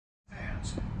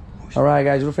All right,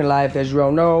 guys, roofing life. As you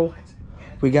all know,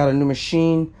 we got a new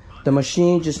machine. The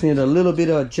machine just needs a little bit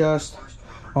of adjust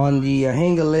on the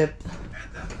hanger lip.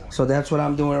 So that's what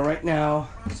I'm doing right now.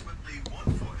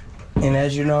 And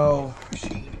as you know,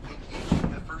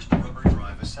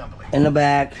 in the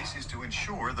back, this is to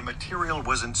ensure the material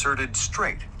was inserted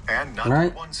straight and not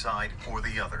right to one side or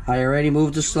the other. I already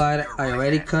moved the slider. I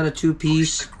already cut a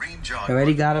 2-piece. I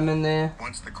already got them in there.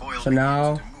 The So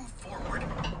now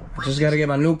I just gotta get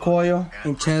my new coil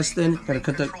and test it. Gotta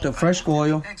cut the fresh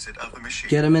coil,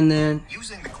 get them in there,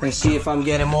 and see if I'm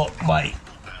getting more bite.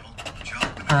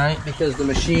 Alright, because the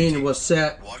machine was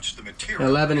set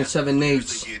 11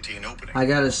 7/8. I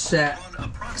gotta set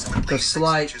the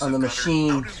slide on the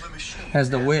machine has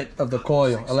the width of the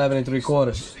coil, 11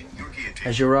 3/4.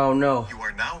 As you all know.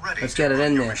 Let's get it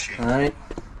in there, alright?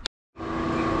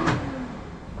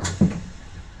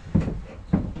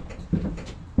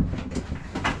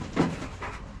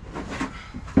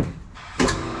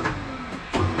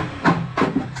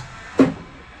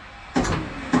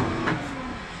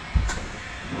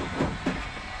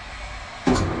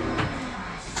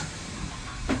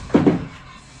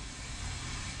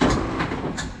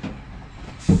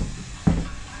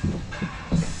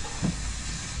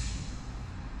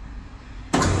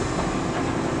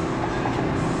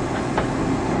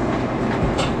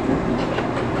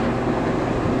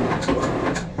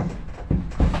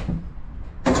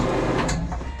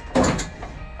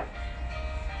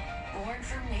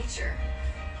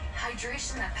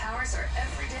 Hydration that powers our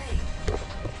everyday.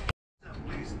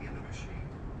 Assemblies in the machine.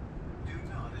 Do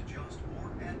not adjust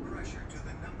or add pressure to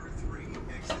the number 3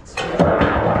 exit.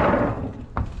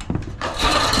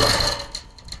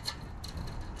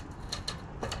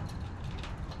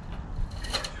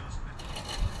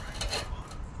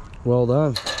 Well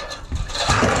done.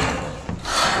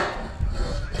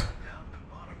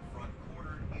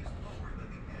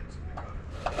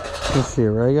 You see it,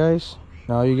 right, guys?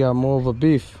 Now you got more of a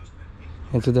beef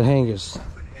into the hangers.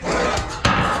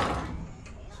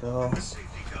 So that's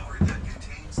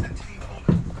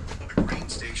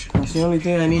the only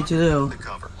thing I need to do.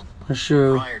 For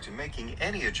sure. Prior to making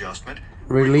any adjustment,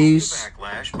 Release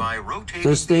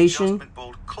the station.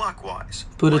 Clockwise.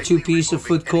 Put a 2-piece of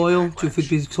foot coil,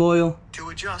 2-piece coil. To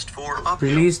adjust for uphill,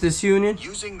 Release this unit.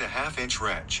 using the 1/2-inch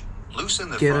wrench. Loosen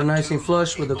the Get it front nice and two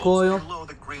flush with the bolts coil. below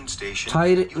the green station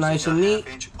Tight it using nice a and neat.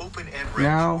 1/2-inch open-end wrench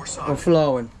Now or we're socket.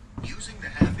 flowing. Using the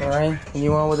 1/2-inch Alright, wrench. and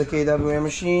you want with the KWM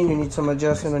machine, you need some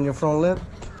adjustment on your front lip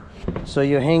so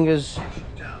your hangers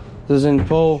doesn't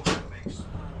pull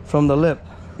from the lip.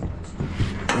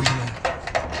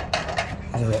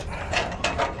 Look at that.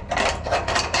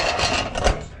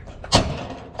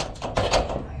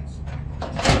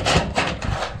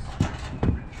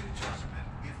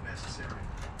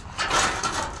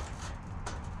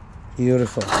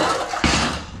 Beautiful.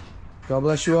 God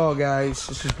bless you all, guys.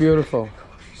 This is beautiful.